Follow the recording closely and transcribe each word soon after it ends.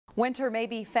Winter may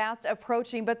be fast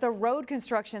approaching, but the road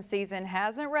construction season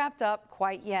hasn't wrapped up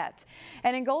quite yet.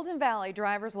 And in Golden Valley,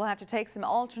 drivers will have to take some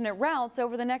alternate routes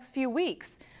over the next few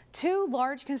weeks. Two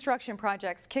large construction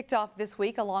projects kicked off this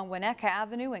week along Winnetka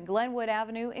Avenue and Glenwood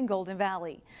Avenue in Golden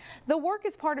Valley. The work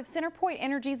is part of CenterPoint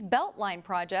Energy's Beltline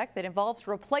project that involves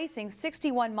replacing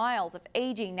 61 miles of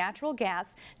aging natural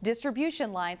gas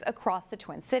distribution lines across the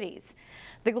Twin Cities.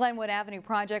 The Glenwood Avenue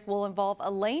project will involve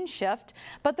a lane shift,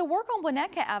 but the work on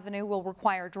Winnetka Avenue will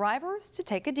require drivers to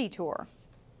take a detour.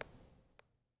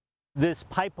 This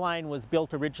pipeline was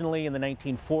built originally in the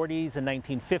 1940s and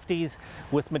 1950s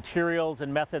with materials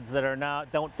and methods that are now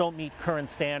don't meet current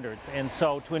standards. And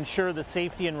so to ensure the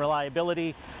safety and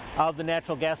reliability of the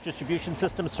natural gas distribution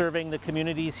system serving the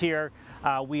communities here,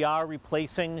 we are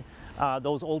replacing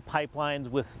those old pipelines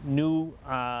with new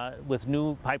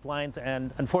pipelines,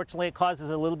 and unfortunately it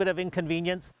causes a little bit of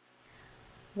inconvenience.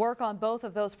 Work on both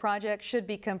of those projects should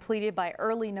be completed by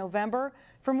early November.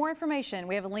 For more information,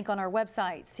 we have a link on our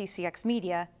website,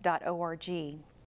 ccxmedia.org.